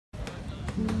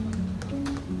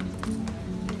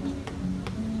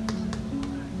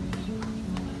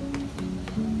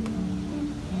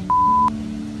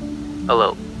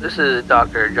Hello, this is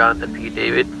Dr. Jonathan P.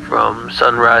 David from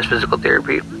Sunrise Physical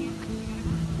Therapy.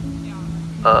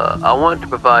 I wanted to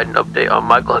provide an update on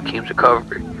Michael Hakim's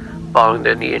recovery following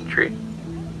their knee injury.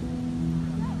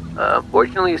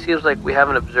 Fortunately, it seems like we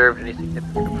haven't observed any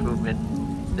significant improvement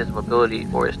in his mobility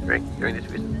or his strength during these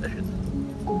recent sessions.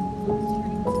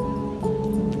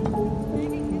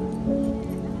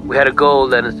 We had a goal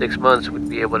that in 6 months we'd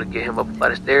be able to get him up a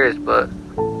flight of stairs, but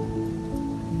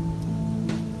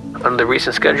on the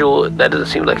recent schedule, that doesn't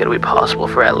seem like it'll be possible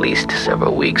for at least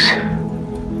several weeks.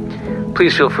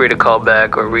 Please feel free to call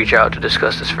back or reach out to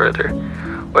discuss this further,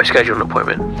 or schedule an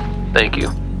appointment. Thank you.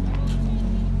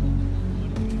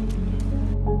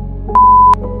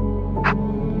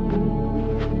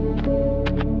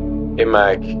 Hey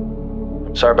Mike,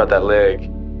 I'm sorry about that leg.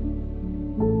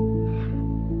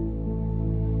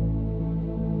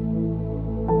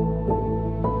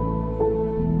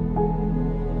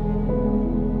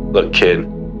 Look kid,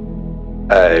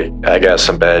 I got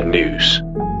some bad news.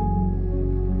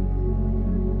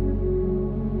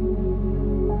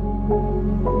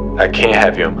 I can't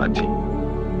have you on my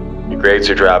team. Your grades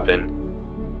are dropping,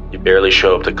 you barely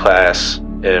show up to class,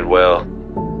 and well,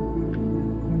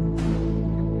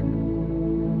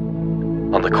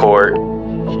 on the court,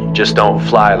 you just don't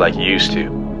fly like you used to.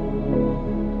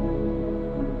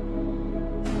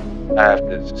 I have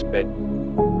to suspend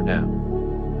you for now.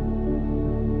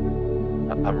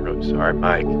 I'm really sorry,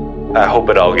 Mike. I hope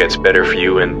it all gets better for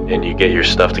you and you get your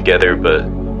stuff together, but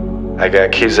I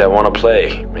got kids that want to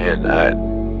play, man.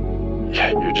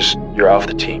 You're off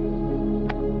the team.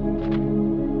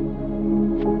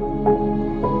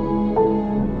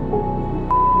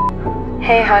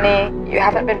 Hey honey, you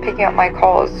haven't been picking up my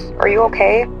calls. Are you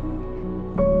okay?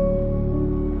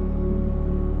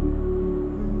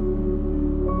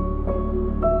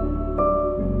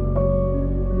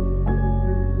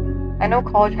 I know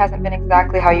college hasn't been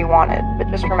exactly how you wanted, but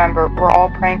just remember, we're all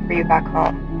praying for you back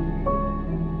home.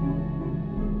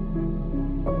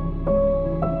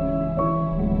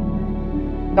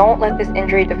 Don't let this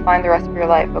injury define the rest of your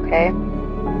life, okay?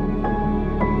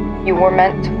 You were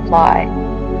meant to fly.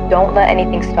 Don't let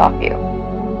anything stop you.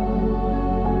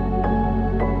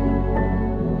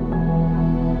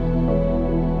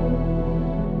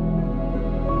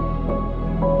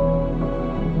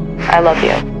 I love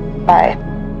you. Bye.